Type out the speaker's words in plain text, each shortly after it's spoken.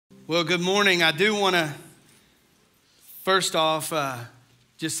Well, good morning. I do want to, first off,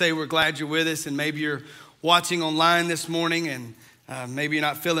 just say we're glad you're with us, and maybe you're watching online this morning, and maybe you're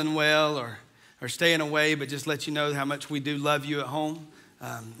not feeling well or staying away, but just let you know how much we do love you at home,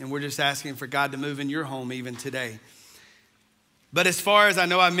 and we're just asking for God to move in your home even today. But as far as I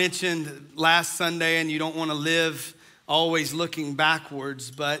know, I mentioned last Sunday, and you don't want to live always looking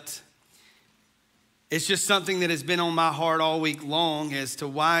backwards, but it's just something that has been on my heart all week long as to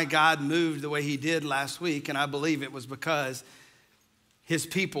why God moved the way he did last week. And I believe it was because his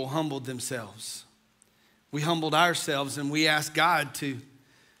people humbled themselves. We humbled ourselves and we asked God to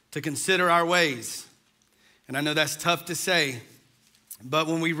consider our ways. And I know that's tough to say, but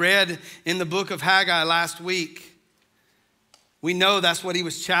when we read in the book of Haggai last week, we know that's what he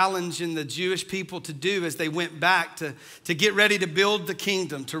was challenging the Jewish people to do as they went back to get ready to build the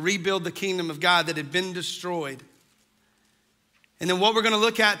kingdom, to rebuild the kingdom of God that had been destroyed. And then what we're going to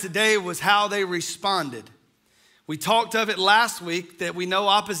look at today was how they responded. We talked of it last week that we know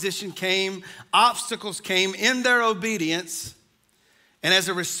opposition came, obstacles came in their obedience, and as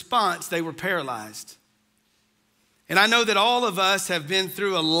a response, they were paralyzed. And I know that all of us have been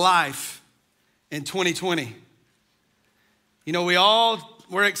through a life in 2020. You know, we all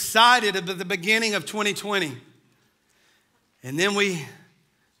were excited at the beginning of 2020. And then we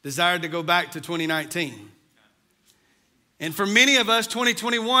desired to go back to 2019. And for many of us,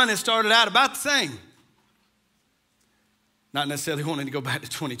 2021 has started out about the same. Not necessarily wanting to go back to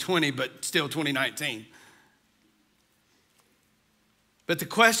 2020, but still 2019. But the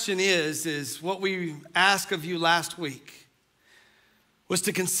question is what we asked of you last week was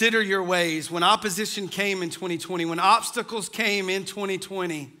to consider your ways. When opposition came in 2020, when obstacles came in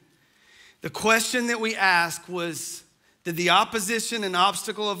 2020, the question that we asked was, did the opposition and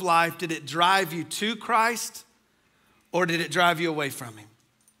obstacle of life, did it drive you to Christ or did it drive you away from him?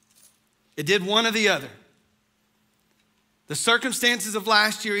 It did one or the other. The circumstances of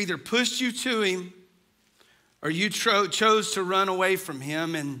last year either pushed you to him or you chose to run away from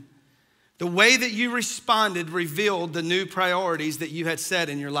him, and the way that you responded revealed the new priorities that you had set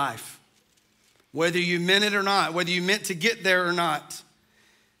in your life. Whether you meant it or not, whether you meant to get there or not.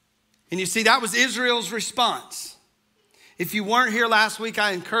 And you see, that was Israel's response. If you weren't here last week,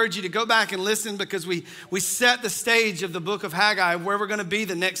 I encourage you to go back and listen, because we set the stage of the book of Haggai, where we're going to be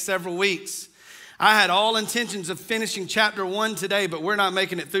the next several weeks. I had all intentions of finishing chapter 1 today, but we're not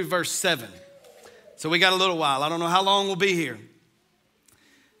making it through verse 7. So we got a little while. I don't know how long we'll be here.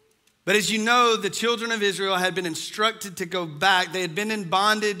 But as you know, the children of Israel had been instructed to go back. They had been in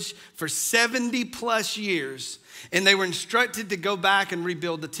bondage for 70 plus years, and they were instructed to go back and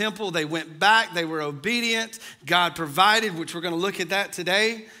rebuild the temple. They went back. They were obedient. God provided, which we're going to look at that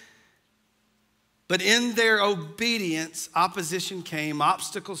today. But in their obedience, opposition came,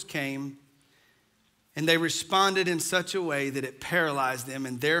 obstacles came, and they responded in such a way that it paralyzed them,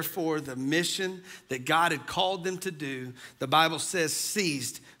 and therefore the mission that God had called them to do, the Bible says,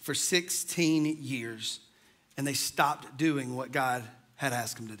 ceased for 16 years, and they stopped doing what God had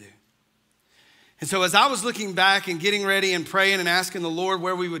asked them to do. And so as I was looking back and getting ready and praying and asking the Lord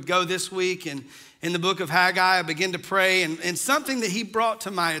where we would go this week, and in the book of Haggai, I began to pray, and something that he brought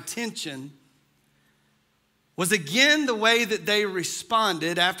to my attention was again the way that they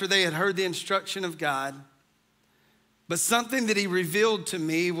responded after they had heard the instruction of God. But something that he revealed to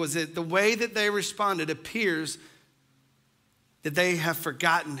me was that the way that they responded appears that they have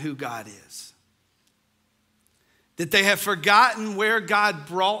forgotten who God is. That they have forgotten where God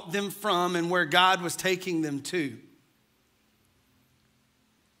brought them from and where God was taking them to.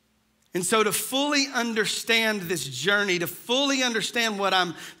 And so to fully understand this journey, to fully understand what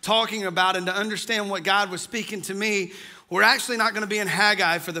I'm talking about and to understand what God was speaking to me, we're actually not going to be in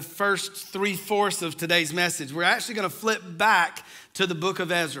Haggai for the first 3/4 of today's message. We're actually going to flip back to the book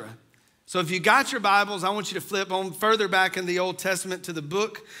of Ezra. So if you got your Bibles, I want you to flip on further back in the Old Testament to the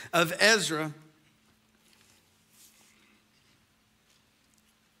book of Ezra.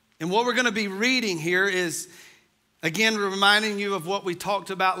 And what we're going to be reading here is, again, reminding you of what we talked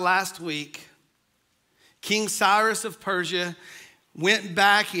about last week. King Cyrus of Persia went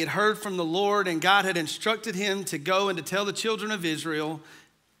back. He had heard from the Lord, and God had instructed him to go and to tell the children of Israel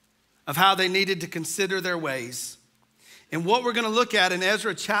of how they needed to consider their ways. And what we're going to look at in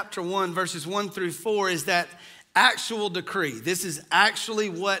Ezra chapter 1, verses 1 through 4 is that actual decree. This is actually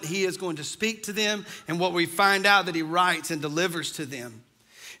what he is going to speak to them and what we find out that he writes and delivers to them.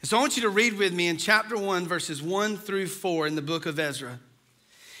 And so I want you to read with me in chapter 1, verses 1 through 4 in the book of Ezra.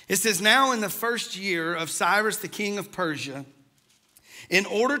 It says, "Now in the first year of Cyrus the king of Persia, in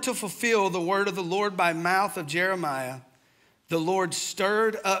order to fulfill the word of the Lord by mouth of Jeremiah, the Lord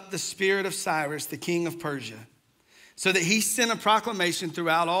stirred up the spirit of Cyrus, the king of Persia, so that he sent a proclamation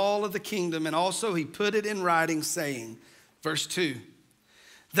throughout all of the kingdom, and also he put it in writing, saying, verse 2,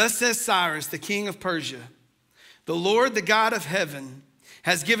 thus says Cyrus, the king of Persia, the Lord, the God of heaven,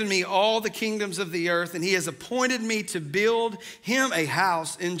 has given me all the kingdoms of the earth, and he has appointed me to build him a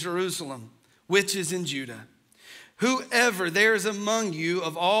house in Jerusalem, which is in Judah. Whoever there is among you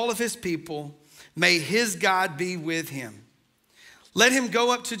of all of his people, may his God be with him. Let him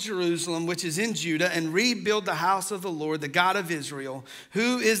go up to Jerusalem, which is in Judah, and rebuild the house of the Lord, the God of Israel,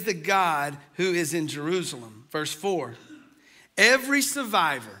 who is the God who is in Jerusalem. Verse 4, every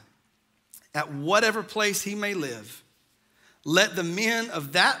survivor at whatever place he may live, let the men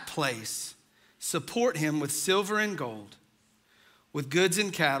of that place support him with silver and gold, with goods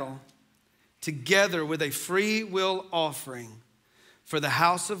and cattle, together with a free will offering for the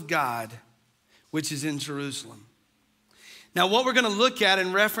house of God, which is in Jerusalem. Now, what we're going to look at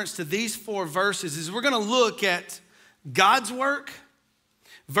in reference to these 4 verses is we're going to look at God's work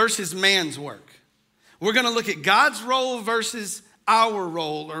versus man's work. We're going to look at God's role versus our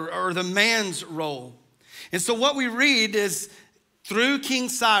role, or the man's role. And so what we read is through King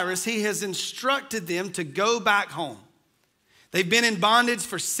Cyrus, he has instructed them to go back home. They've been in bondage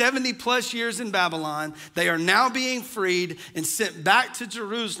for 70 plus years in Babylon. They are now being freed and sent back to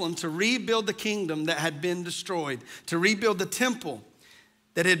Jerusalem to rebuild the kingdom that had been destroyed, to rebuild the temple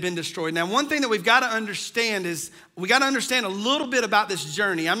that had been destroyed. Now, one thing that we've got to understand is we got to understand a little bit about this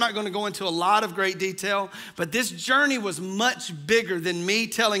journey. I'm not going to go into a lot of great detail, but this journey was much bigger than me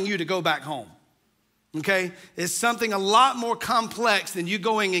telling you to go back home. Okay, it's something a lot more complex than you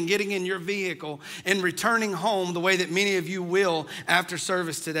going and getting in your vehicle and returning home the way that many of you will after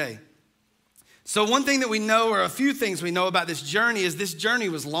service today. So one thing that we know, or a few things we know about this journey, is this journey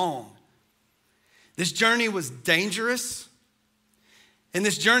was long. This journey was dangerous, and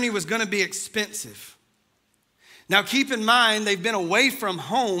this journey was going to be expensive. Now keep in mind, they've been away from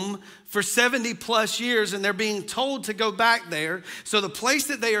home for 70 plus years, and they're being told to go back there. So the place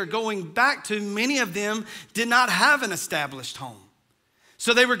that they are going back to, many of them did not have an established home.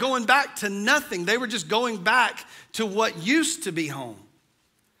 So they were going back to nothing. They were just going back to what used to be home.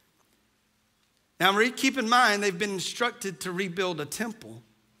 Now keep in mind, they've been instructed to rebuild a temple.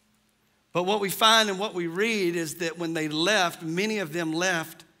 But what we find and what we read is that when they left, many of them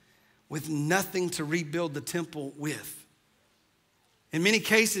left with nothing to rebuild the temple with. In many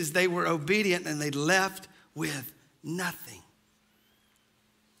cases, they were obedient and they left with nothing.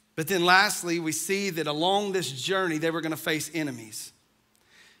 But then lastly, we see that along this journey, they were going to face enemies.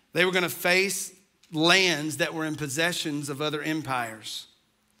 They were going to face lands that were in possessions of other empires.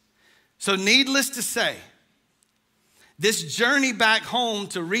 So needless to say, this journey back home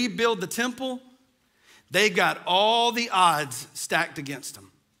to rebuild the temple, they got all the odds stacked against them.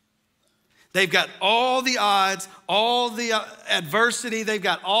 They've got all the odds, all the adversity. They've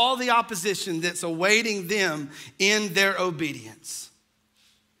got all the opposition that's awaiting them in their obedience.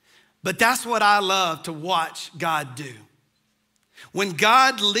 But that's what I love to watch God do. When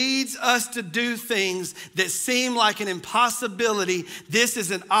God leads us to do things that seem like an impossibility, this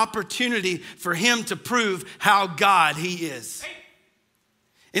is an opportunity for him to prove how God he is.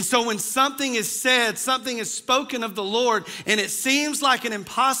 And so when something is said, something is spoken of the Lord, and it seems like an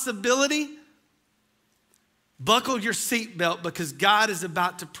impossibility, buckle your seatbelt, because God is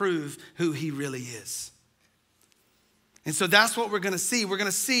about to prove who he really is. And so that's what we're going to see. We're going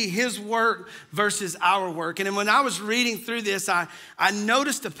to see his work versus our work. And when I was reading through this, I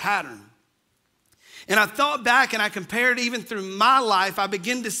noticed a pattern. And I thought back and I compared even through my life, I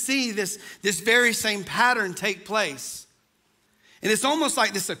began to see this very same pattern take place. And it's almost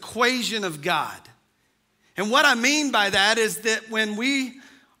like this equation of God. And what I mean by that is that when we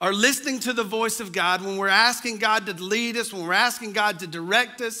are listening to the voice of God, when we're asking God to lead us, when we're asking God to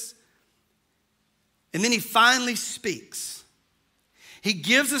direct us, and then he finally speaks. He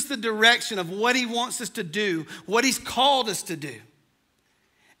gives us the direction of what he wants us to do, what he's called us to do.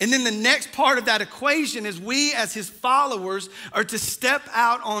 And then the next part of that equation is we as his followers are to step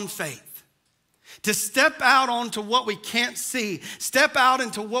out on faith. To step out onto what we can't see. Step out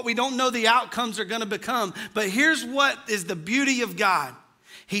into what we don't know the outcomes are going to become. But here's what is the beauty of God.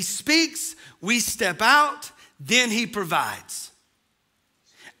 He speaks, we step out, then he provides.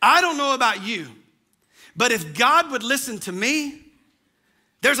 I don't know about you, but if God would listen to me,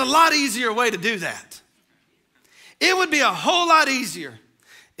 there's a lot easier way to do that. It would be a whole lot easier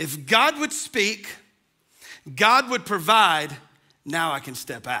if God would speak, God would provide, now I can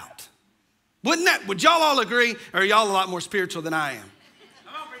step out. Would y'all all agree, or are y'all a lot more spiritual than I am?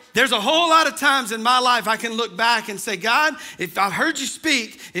 There's a whole lot of times in my life I can look back and say, God, if I heard you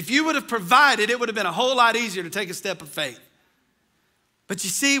speak, if you would have provided, it would have been a whole lot easier to take a step of faith. But you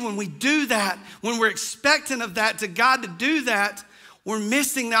see, when we do that, when we're expectant of that, to God to do that, we're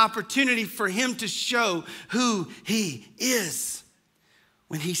missing the opportunity for him to show who he is.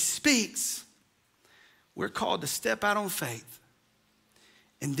 When he speaks, we're called to step out on faith.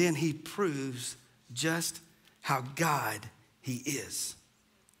 And then he proves just how God he is.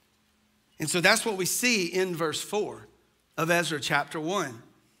 And so that's what we see in verse 4 of Ezra chapter 1.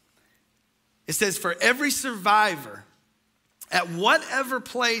 It says, for every survivor, at whatever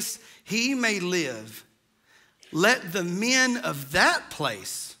place he may live, let the men of that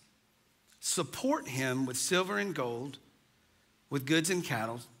place support him with silver and gold, with goods and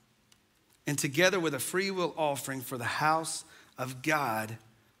cattle, and together with a freewill offering for the house of God,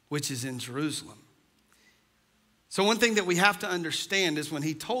 which is in Jerusalem. So one thing that we have to understand is when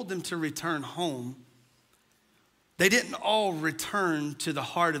he told them to return home, they didn't all return to the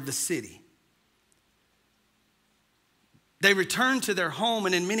heart of the city. They returned to their home,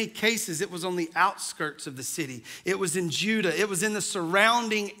 and in many cases, it was on the outskirts of the city. It was in Judah. It was in the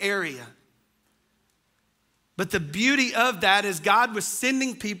surrounding area. But the beauty of that is God was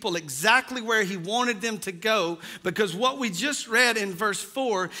sending people exactly where he wanted them to go, because what we just read in verse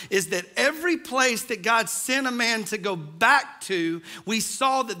 4 is that every place that God sent a man to go back to, we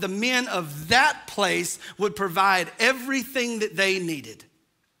saw that the men of that place would provide everything that they needed.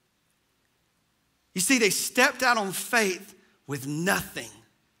 You see, they stepped out on faith with nothing.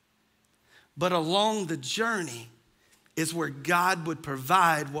 But along the journey is where God would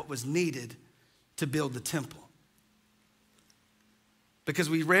provide what was needed to build the temple. Because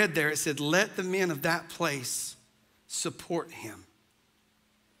we read there, it said, let the men of that place support him.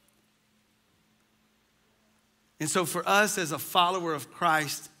 And so for us as a follower of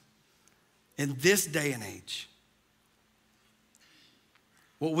Christ in this day and age,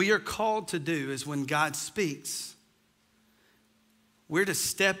 what we are called to do is when God speaks, we're to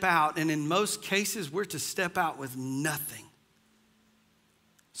step out, and in most cases, we're to step out with nothing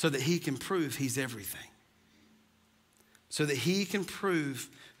so that he can prove he's everything. So that he can prove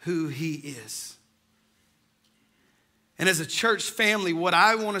who he is. And as a church family, what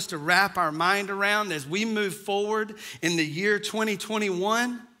I want us to wrap our mind around as we move forward in the year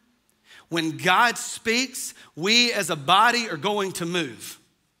 2021, when God speaks, we as a body are going to move.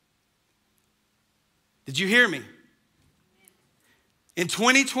 Did you hear me? In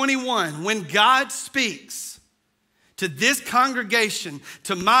 2021, when God speaks to this congregation,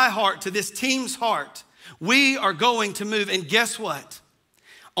 to my heart, to this team's heart, we are going to move. And guess what?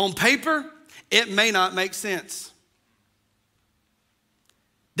 On paper, it may not make sense.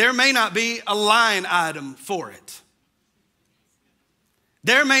 There may not be a line item for it.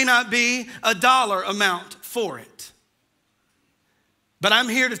 There may not be a dollar amount for it. But I'm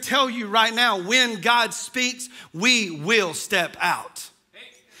here to tell you right now, when God speaks, we will step out.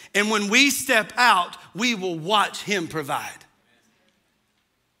 And when we step out, we will watch him provide.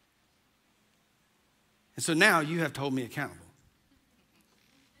 And so now you have to hold me accountable.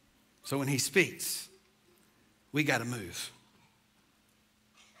 So when he speaks, we got to move.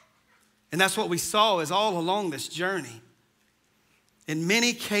 And that's what we saw is all along this journey. In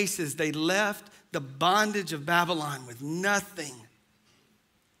many cases, they left the bondage of Babylon with nothing.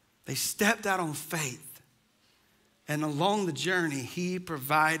 They stepped out on faith. And along the journey, he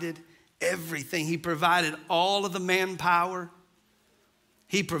provided everything. He provided all of the manpower.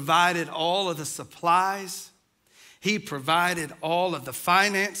 He provided all of the supplies. He provided all of the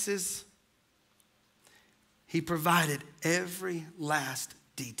finances. He provided every last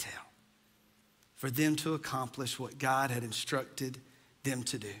detail for them to accomplish what God had instructed them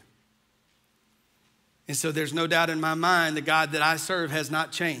to do. And so there's no doubt in my mind the God that I serve has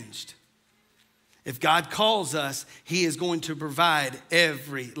not changed. If God calls us, he is going to provide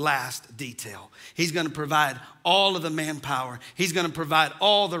every last detail. He's going to provide all of the manpower. He's going to provide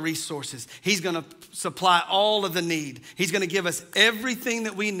all the resources. He's going to supply all of the need. He's going to give us everything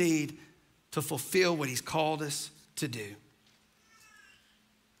that we need to fulfill what he's called us to do.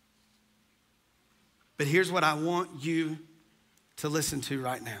 But here's what I want you to listen to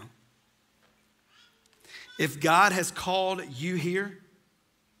right now. If God has called you here,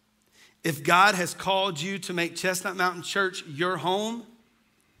 if God has called you to make Chestnut Mountain Church your home,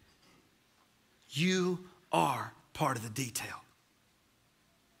 you are part of the detail.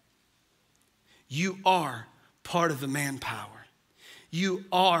 You are part of the manpower. You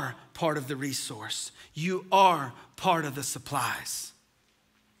are part of the resource. You are part of the supplies.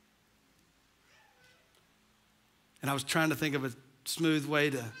 And I was trying to think of a smooth way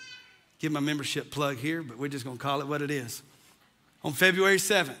to give my membership plug here, but we're just going to call it what it is. On February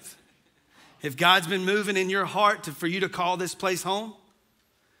 7th, if God's been moving in your heart for you to call this place home,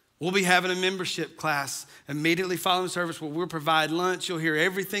 we'll be having a membership class immediately following service where we'll provide lunch. You'll hear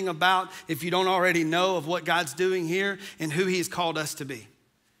everything about, if you don't already know, of what God's doing here and who he has called us to be.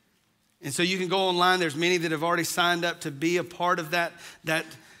 And so you can go online. There's many that have already signed up to be a part of that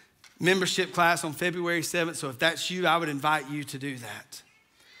membership class on February 7th. So if that's you, I would invite you to do that.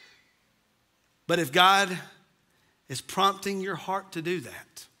 But if God is prompting your heart to do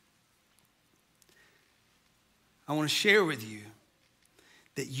that, I want to share with you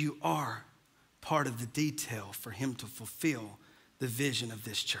that you are part of the detail for him to fulfill the vision of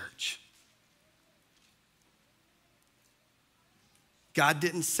this church. God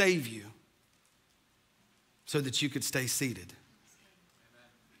didn't save you so that you could stay seated.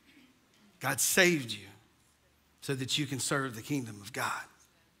 God saved you so that you can serve the kingdom of God.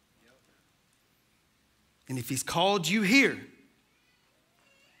 And if he's called you here,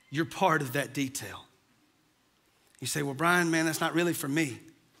 you're part of that detail. You say, well, Brian, man, that's not really for me.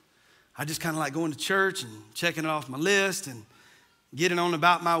 I just kind of like going to church and checking it off my list and getting on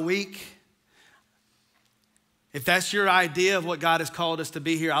about my week. If that's your idea of what God has called us to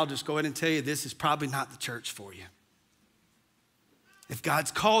be here, I'll just go ahead and tell you this is probably not the church for you. If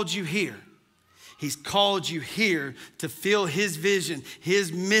God's called you here, he's called you here to fill his vision,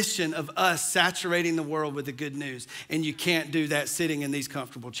 his mission of us saturating the world with the good news. And you can't do that sitting in these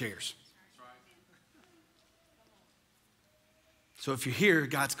comfortable chairs. So if you're here,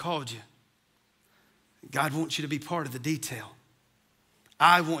 God's called you. God wants you to be part of the detail.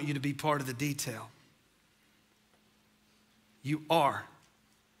 I want you to be part of the detail. You are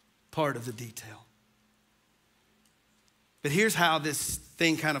part of the detail. But here's how this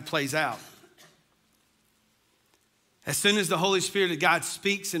thing kind of plays out. As soon as the Holy Spirit of God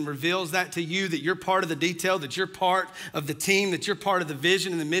speaks and reveals that to you, that you're part of the detail, that you're part of the team, that you're part of the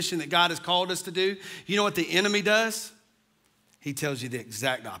vision and the mission that God has called us to do, you know what the enemy does? He tells you the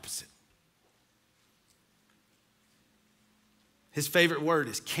exact opposite. His favorite word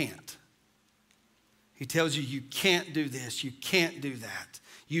is can't. He tells you, you can't do this, you can't do that.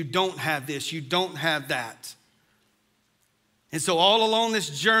 You don't have this, you don't have that. And so all along this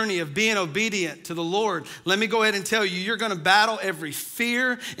journey of being obedient to the Lord, let me go ahead and tell you, you're going to battle every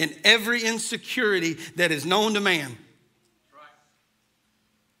fear and every insecurity that is known to man.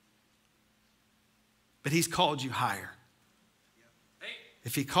 But he's called you higher.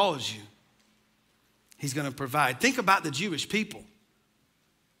 If he calls you, he's going to provide. Think about the Jewish people.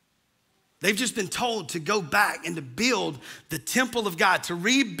 They've just been told to go back and to build the temple of God, to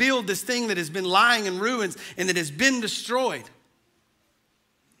rebuild this thing that has been lying in ruins and that has been destroyed.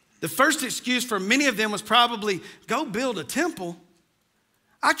 The first excuse for many of them was probably, go build a temple.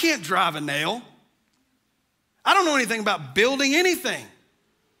 I can't drive a nail. I don't know anything about building anything.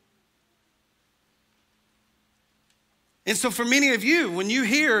 And so for many of you, when you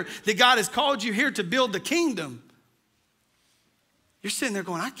hear that God has called you here to build the kingdom, you're sitting there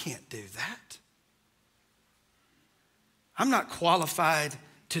going, I can't do that. I'm not qualified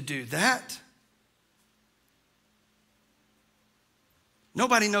to do that.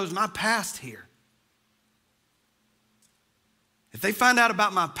 Nobody knows my past here. If they find out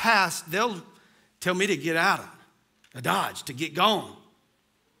about my past, they'll tell me to get out of Dodge, to get gone.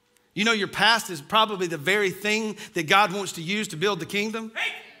 You know, your past is probably the very thing that God wants to use to build the kingdom.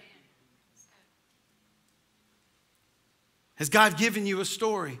 Has God given you a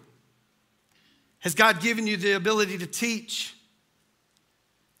story? Has God given you the ability to teach?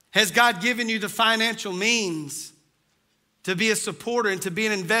 Has God given you the financial means to be a supporter and to be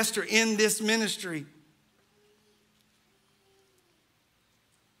an investor in this ministry?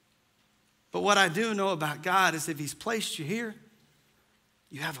 But what I do know about God is if he's placed you here,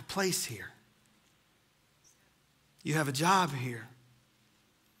 you have a place here. You have a job here.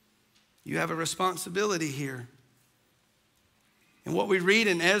 You have a responsibility here. And what we read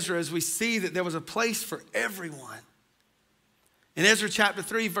in Ezra is we see that there was a place for everyone. In Ezra chapter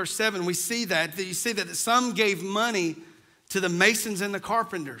 3, verse 7, we see that you see that some gave money to the masons and the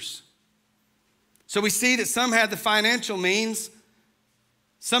carpenters. So we see that some had the financial means,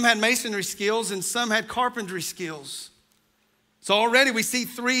 some had masonry skills, and some had carpentry skills. So already we see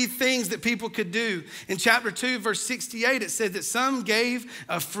three things that people could do. In chapter 2, verse 68, it said that some gave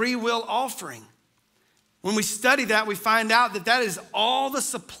a free will offering. When we study that, we find out that that is all the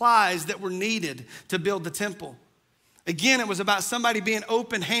supplies that were needed to build the temple. Again, it was about somebody being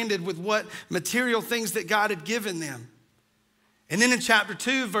open-handed with what material things that God had given them. And then in chapter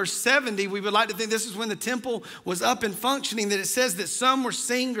 2, verse 70, we would like to think this is when the temple was up and functioning, that it says that some were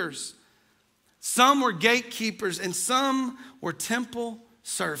singers, some were gatekeepers, and some were temple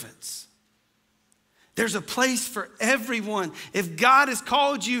servants. There's a place for everyone. If God has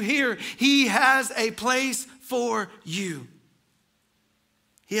called you here, he has a place for you.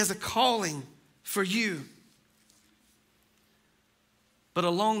 He has a calling for you. But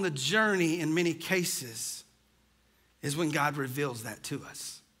along the journey, in many cases, is when God reveals that to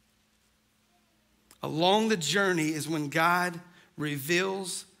us. Along the journey is when God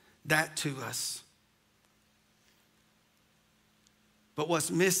reveals that to us. But what's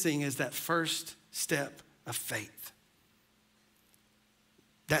missing is that first step of faith.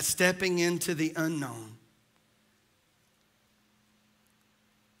 That stepping into the unknown.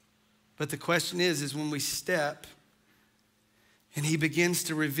 But the question is when we step and he begins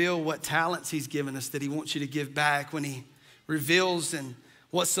to reveal what talents he's given us that he wants you to give back, when he reveals and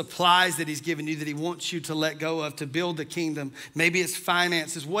what supplies that he's given you that he wants you to let go of to build the kingdom. Maybe it's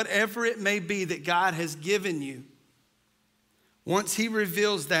finances, whatever it may be that God has given you. Once he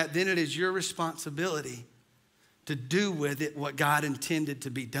reveals that, then it is your responsibility to do with it what God intended to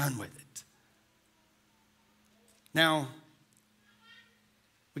be done with it. Now,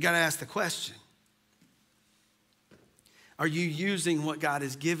 we got to ask the question. Are you using what God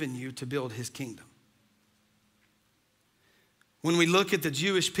has given you to build his kingdom? When we look at the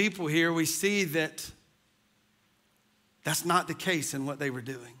Jewish people here, we see that that's not the case in what they were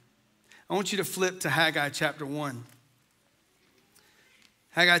doing. I want you to flip to Haggai chapter 1.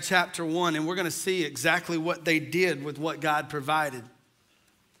 Haggai chapter 1, and we're going to see exactly what they did with what God provided.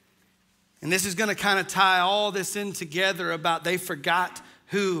 And this is going to kind of tie all this in together about they forgot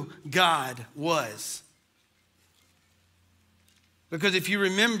who God was. Because if you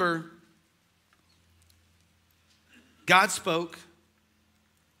remember, God spoke,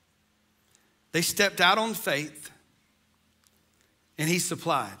 they stepped out on faith, and he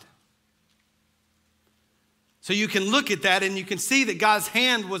supplied. So you can look at that and you can see that God's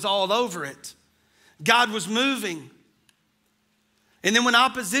hand was all over it. God was moving. And then when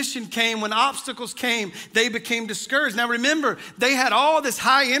opposition came, when obstacles came, they became discouraged. Now remember, they had all this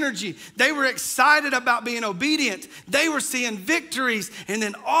high energy. They were excited about being obedient. They were seeing victories. And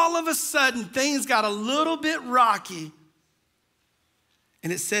then all of a sudden, things got a little bit rocky.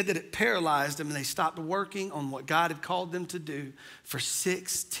 And it said that it paralyzed them and they stopped working on what God had called them to do for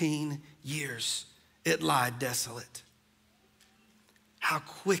 16 years. It lied desolate. How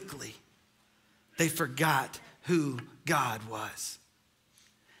quickly they forgot who God was.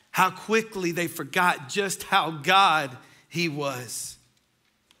 How quickly they forgot just how God he was.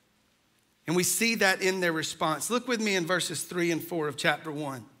 And we see that in their response. Look with me in verses 3 and 4 of chapter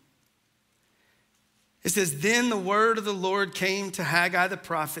 1. It says, "Then the word of the Lord came to Haggai the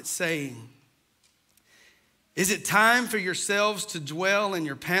prophet, saying, is it time for yourselves to dwell in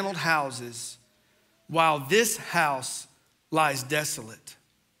your paneled houses while this house lies desolate?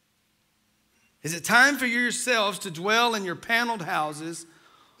 Is it time for yourselves to dwell in your paneled houses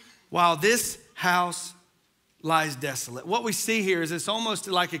while this house lies desolate?" What we see here is it's almost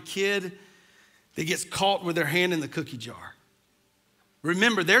like a kid that gets caught with their hand in the cookie jar.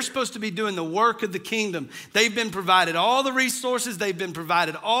 Remember, they're supposed to be doing the work of the kingdom. They've been provided all the resources. They've been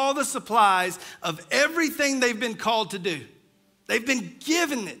provided all the supplies of everything they've been called to do. They've been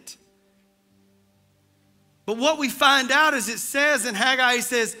given it. But what we find out is it says in Haggai, he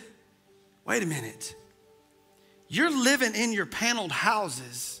says, wait a minute. You're living in your paneled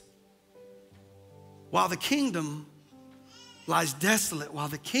houses while the kingdom lies desolate, while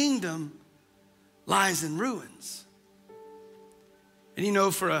the kingdom lies in ruins. And you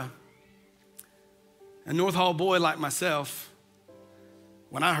know, for a North Hall boy like myself,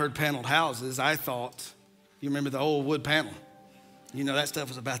 when I heard paneled houses, I thought, you remember the old wood panel? You know, that stuff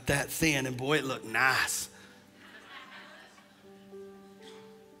was about that thin, and boy, it looked nice.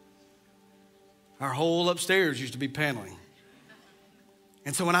 Our whole upstairs used to be paneling.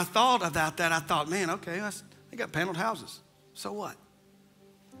 And so when I thought about that, I thought, man, okay, they got paneled houses. So what?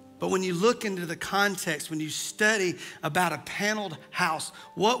 But when you look into the context, when you study about a paneled house,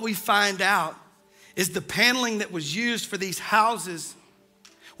 what we find out is the paneling that was used for these houses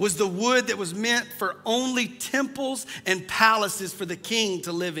was the wood that was meant for only temples and palaces for the king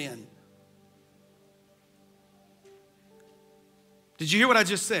to live in. Did you hear what I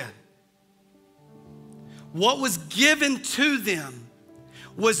just said? What was given to them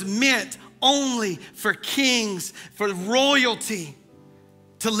was meant only for kings, for royalty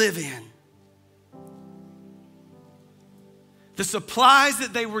to live in. The supplies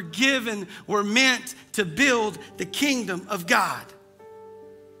that they were given were meant to build the kingdom of God.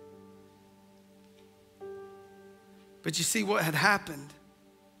 But you see what had happened?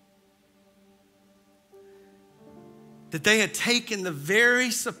 That they had taken the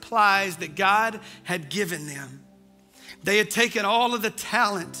very supplies that God had given them. They had taken all of the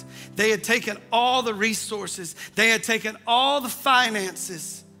talent. They had taken all the resources. They had taken all the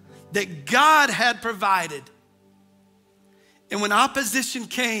finances that God had provided. And when opposition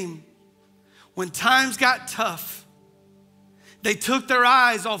came, when times got tough, they took their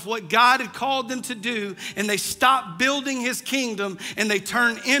eyes off what God had called them to do, and they stopped building his kingdom, and they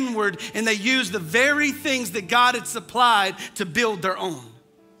turned inward, and they used the very things that God had supplied to build their own.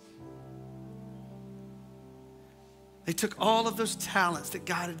 They took all of those talents that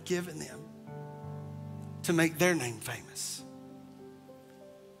God had given them to make their name famous.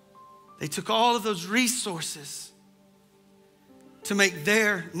 They took all of those resources to make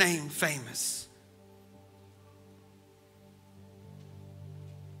their name famous.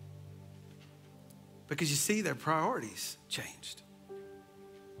 Because you see, their priorities changed.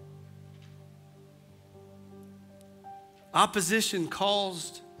 Opposition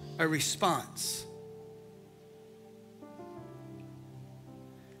caused a response.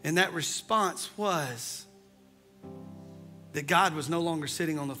 And that response was that God was no longer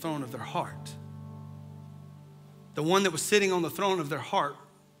sitting on the throne of their heart. The one that was sitting on the throne of their heart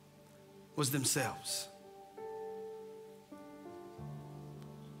was themselves.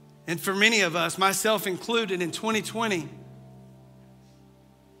 And for many of us, myself included, in 2020,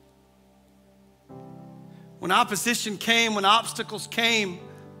 when opposition came, when obstacles came,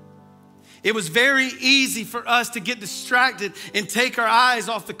 it was very easy for us to get distracted and take our eyes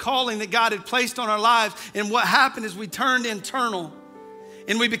off the calling that God had placed on our lives. And what happened is we turned internal.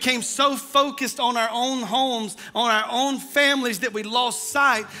 And we became so focused on our own homes, on our own families, that we lost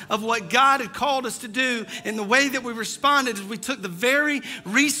sight of what God had called us to do. And the way that we responded is we took the very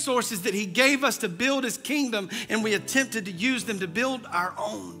resources that he gave us to build his kingdom, and we attempted to use them to build our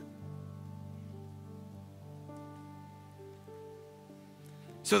own.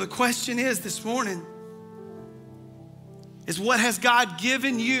 So the question is this morning is, what has God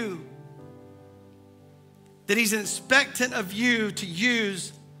given you that he's expectant of you to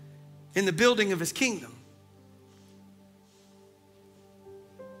use in the building of his kingdom?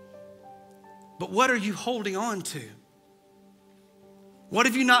 But what are you holding on to? What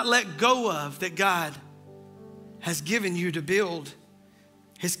have you not let go of that God has given you to build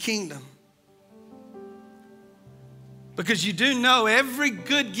his kingdom? Because you do know every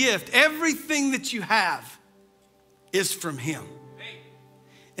good gift, everything that you have is from him.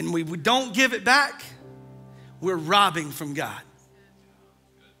 And we don't give it back, we're robbing from God.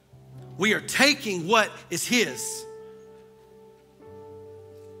 We are taking what is his.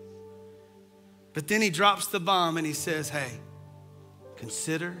 But then he drops the bomb and he says, hey,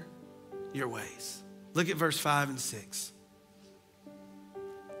 consider your ways. Look at verse 5 and 6.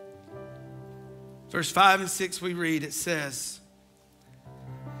 Verse 5 and 6 we read, it says,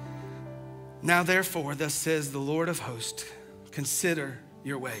 now therefore, thus says the Lord of hosts, consider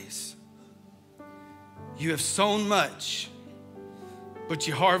your ways. You have sown much, but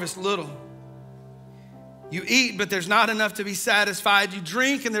you harvest little. You eat, but there's not enough to be satisfied. You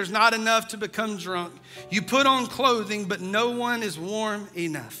drink, and there's not enough to become drunk. You put on clothing, but no one is warm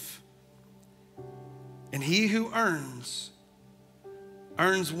enough. And he who earns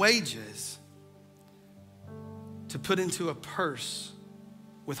wages to put into a purse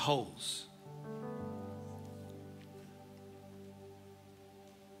with holes.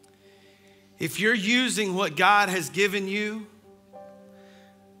 If you're using what God has given you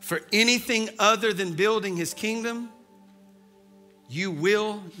for anything other than building his kingdom, you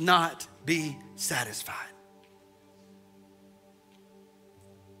will not be satisfied.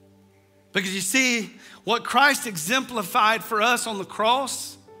 Because you see, what Christ exemplified for us on the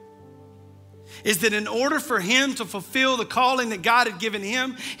cross is that in order for him to fulfill the calling that God had given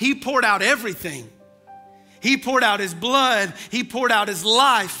him, he poured out everything. He poured out his blood. He poured out his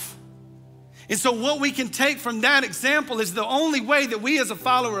life. And so what we can take from that example is the only way that we as a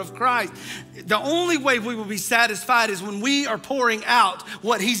follower of Christ, the only way we will be satisfied is when we are pouring out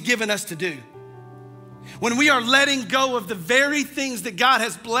what he's given us to do. When we are letting go of the very things that God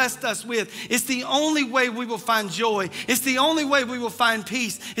has blessed us with, it's the only way we will find joy. It's the only way we will find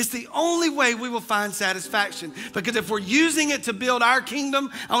peace. It's the only way we will find satisfaction. Because if we're using it to build our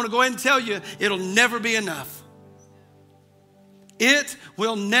kingdom, I want to go ahead and tell you, it'll never be enough. It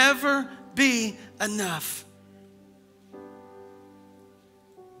will never be enough.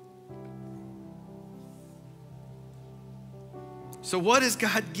 So what has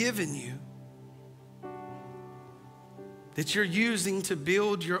God given you that you're using to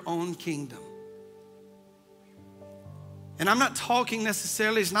build your own kingdom? And I'm not talking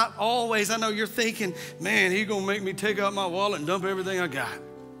necessarily, it's not always, I know you're thinking, man, he's gonna make me take out my wallet and dump everything I got.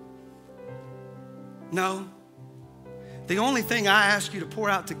 No. The only thing I ask you to pour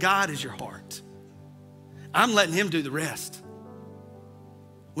out to God is your heart. I'm letting him do the rest.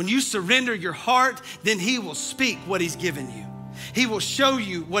 When you surrender your heart, then he will speak what he's given you. He will show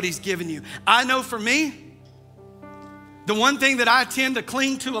you what he's given you. I know for me, the one thing that I tend to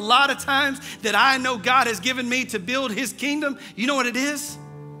cling to a lot of times that I know God has given me to build his kingdom, you know what it is?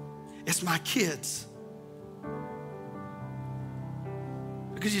 It's my kids.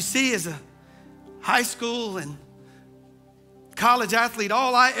 Because you see, as a high school and college athlete,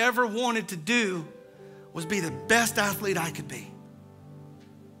 all I ever wanted to do was be the best athlete I could be.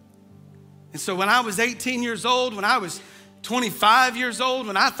 And so when I was 18 years old, when I was 25 years old,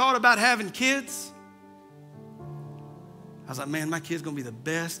 when I thought about having kids, I was like, man, my kid's gonna be the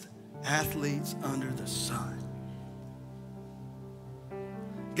best athletes under the sun.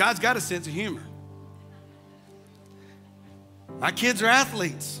 God's got a sense of humor. My kids are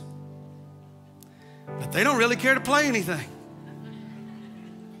athletes, but they don't really care to play anything.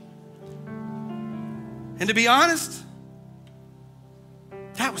 And to be honest,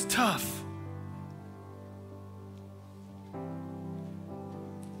 that was tough.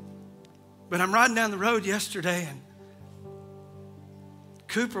 But I'm riding down the road yesterday and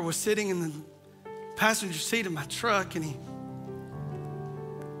Cooper was sitting in the passenger seat of my truck and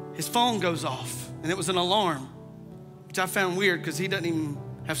his phone goes off and it was an alarm, which I found weird because he doesn't even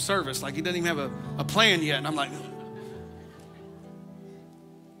have service. Like he doesn't even have a plan yet. And I'm like,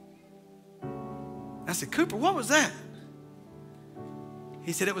 I said, Cooper, what was that?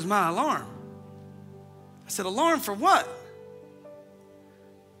 He said, it was my alarm. I said, alarm for what?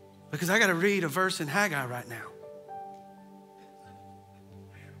 Because I got to read a verse in Haggai right now.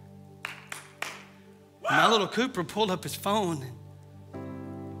 And my little Cooper pulled up his phone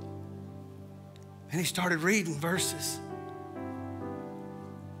and he started reading verses.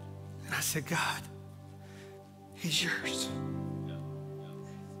 And I said, God, he's yours.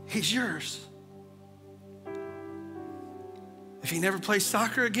 He's yours. If he never plays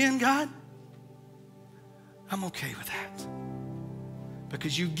soccer again, God, I'm okay with that.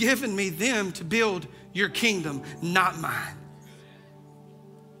 Because you've given me them to build your kingdom, not mine.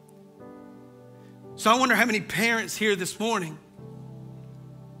 So I wonder how many parents here this morning,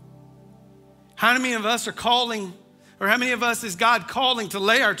 how many of us are calling, or how many of us is God calling to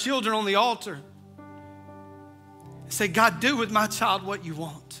lay our children on the altar and say, God, do with my child what you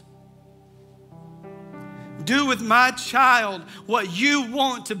want. Do with my child what you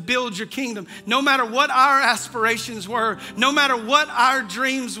want to build your kingdom. No matter what our aspirations were, no matter what our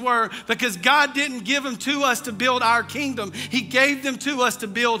dreams were, because God didn't give them to us to build our kingdom. He gave them to us to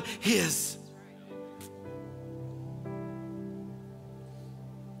build his.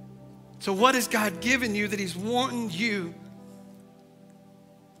 So what has God given you that he's wanting you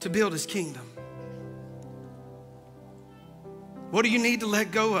to build his kingdom? What do you need to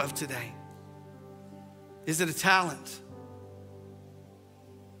let go of today? Is it a talent?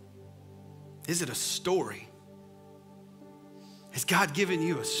 Is it a story? Has God given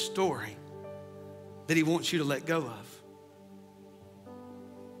you a story that he wants you to let go of?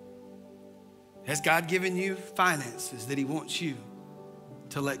 Has God given you finances that he wants you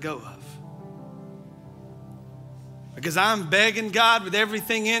to let go of? Because I'm begging God with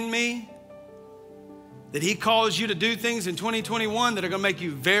everything in me that he calls you to do things in 2021 that are going to make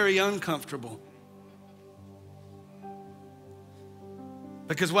you very uncomfortable.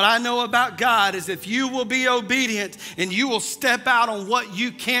 Because what I know about God is if you will be obedient and you will step out on what you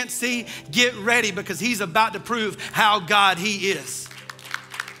can't see, get ready because he's about to prove how God he is.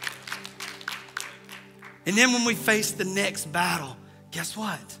 And then when we face the next battle, guess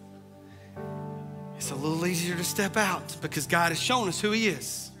what? It's a little easier to step out because God has shown us who he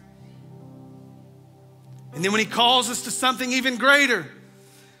is. And then when he calls us to something even greater,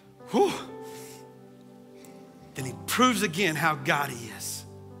 whew, then he proves again how God he is.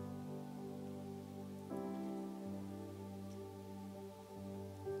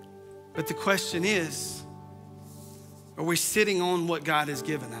 But the question is, are we sitting on what God has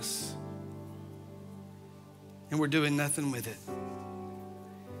given us and we're doing nothing with it?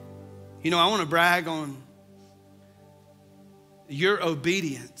 You know, I want to brag on your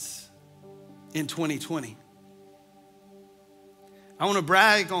obedience in 2020. I want to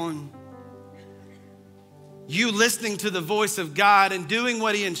brag on you listening to the voice of God and doing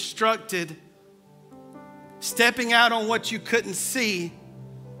what he instructed stepping out on what you couldn't see.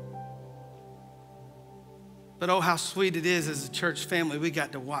 But oh, how sweet it is as a church family, we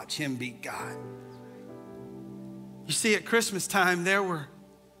got to watch him be God. You see, at Christmas time, there were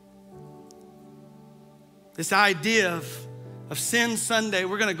this idea of Sin Sunday.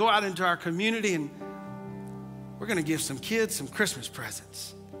 We're going to go out into our community and we're going to give some kids some Christmas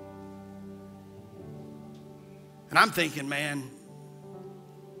presents. And I'm thinking, man,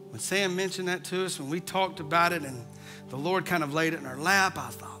 when Sam mentioned that to us, when we talked about it and the Lord kind of laid it in our lap, I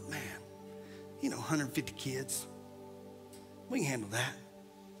thought, man, 150 kids, we can handle that.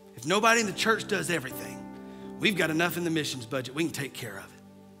 If nobody in the church does everything, we've got enough in the missions budget. We can take care of it.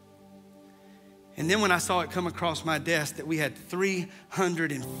 And then when I saw it come across my desk that we had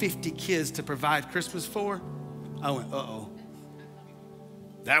 350 kids to provide Christmas for, I went, uh-oh.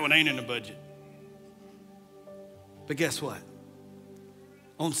 That one ain't in the budget. But guess what?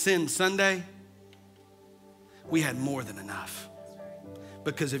 On Sin Sunday, we had more than enough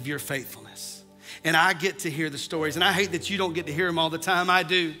because of your faithfulness. And I get to hear the stories, and I hate that you don't get to hear them all the time. I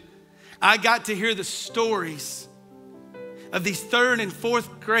do. I got to hear the stories of these 3rd and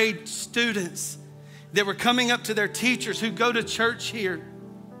 4th grade students that were coming up to their teachers who go to church here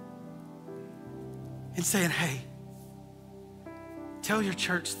and saying, hey, tell your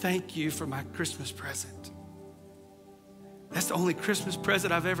church thank you for my Christmas present. That's the only Christmas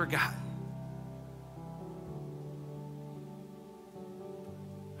present I've ever gotten.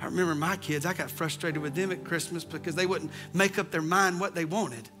 I remember my kids, I got frustrated with them at Christmas because they wouldn't make up their mind what they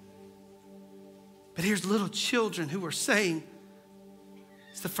wanted. But here's little children who were saying,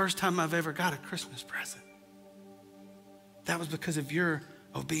 it's the first time I've ever got a Christmas present. That was because of your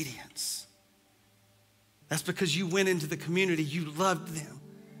obedience. That's because you went into the community, you loved them.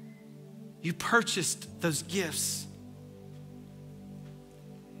 You purchased those gifts.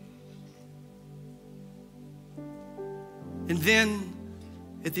 And then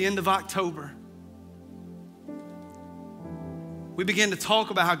at the end of October, we began to talk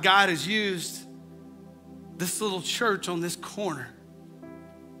about how God has used this little church on this corner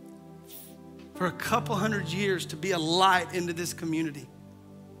for a couple hundred years to be a light into this community.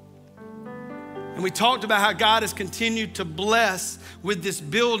 And we talked about how God has continued to bless with this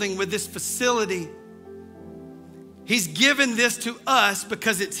building, with this facility. He's given this to us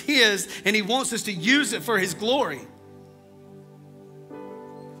because it's His, and He wants us to use it for His glory.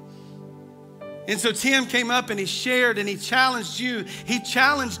 And so Tim came up and he shared and he challenged you. He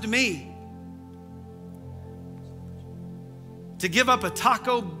challenged me to give up a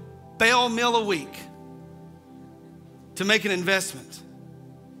Taco Bell meal a week to make an investment.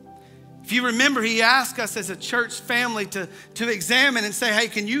 If you remember, he asked us as a church family to examine and say, hey,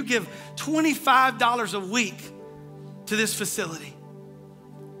 can you give $25 a week to this facility?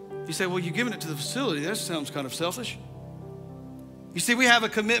 You say, well, you're giving it to the facility. That sounds kind of selfish. You see, we have a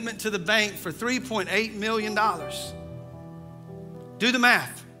commitment to the bank for $3.8 million. Do the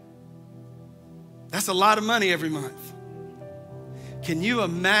math. That's a lot of money every month. Can you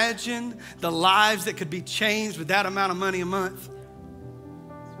imagine the lives that could be changed with that amount of money a month?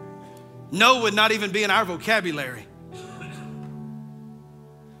 No would not even be in our vocabulary.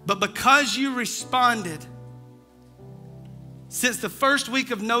 But because you responded, since the first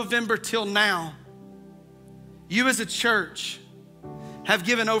week of November till now, you as a church have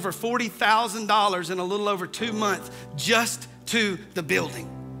given over $40,000 in a little over 2 months just to the building.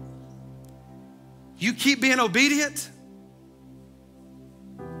 You keep being obedient,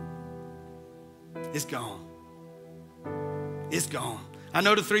 it's gone. It's gone. I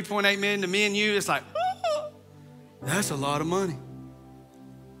know the 3.8 million to me and you, it's like, oh, that's a lot of money.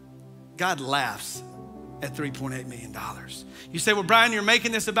 God laughs at $3.8 million. You say, well, Brian, you're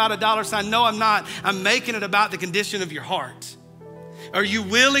making this about a dollar sign. No, I'm not. I'm making it about the condition of your heart. Are you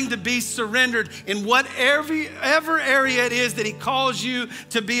willing to be surrendered in whatever area it is that He calls you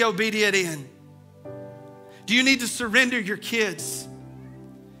to be obedient in? Do you need to surrender your kids?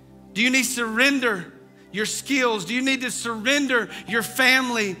 Do you need to surrender your skills? Do you need to surrender your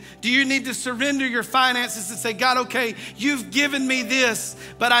family? Do you need to surrender your finances and say, God, okay, you've given me this,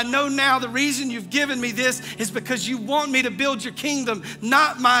 but I know now the reason you've given me this is because you want me to build your kingdom,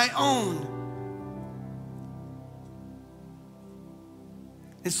 not my own.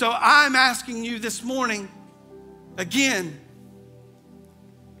 And so I'm asking you this morning, again,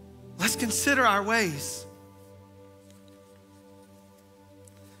 let's consider our ways.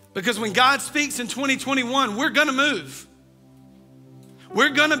 Because when God speaks in 2021, we're gonna move. We're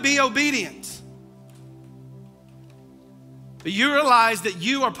gonna be obedient. But you realize that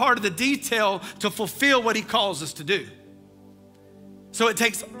you are part of the detail to fulfill what He calls us to do. So it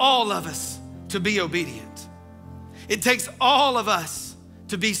takes all of us to be obedient. It takes all of us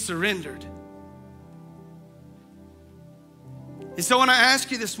to be surrendered. And so when I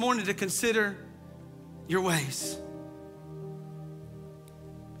ask you this morning to consider your ways,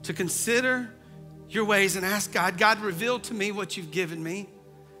 to consider your ways and ask God, God, reveal to me what you've given me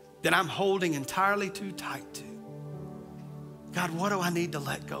that I'm holding entirely too tight to. God, what do I need to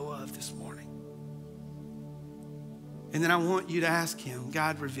let go of this morning? And then I want you to ask him,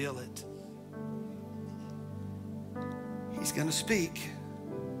 God, reveal it. He's going to speak.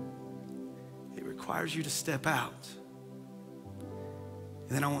 It requires you to step out.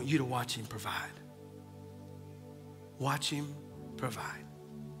 And then I want you to watch him provide. Watch him provide.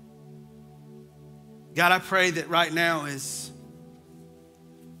 God, I pray that right now as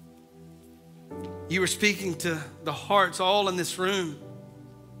you are speaking to the hearts all in this room,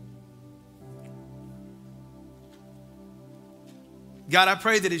 God, I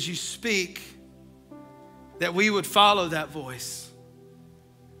pray that as you speak, that we would follow that voice.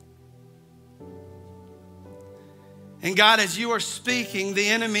 And God, as you are speaking, the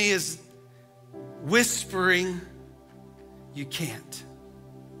enemy is whispering, you can't.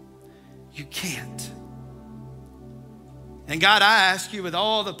 You can't. And God, I ask you with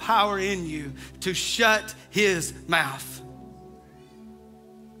all the power in you to shut his mouth.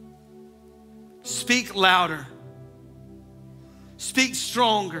 Speak louder. Speak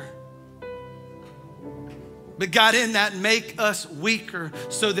stronger. But God, in that, make us weaker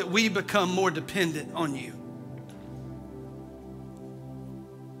so that we become more dependent on you.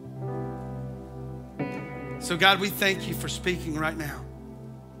 So God, we thank you for speaking right now.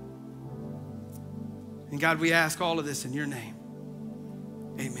 And God, we ask all of this in your name.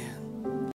 Amen.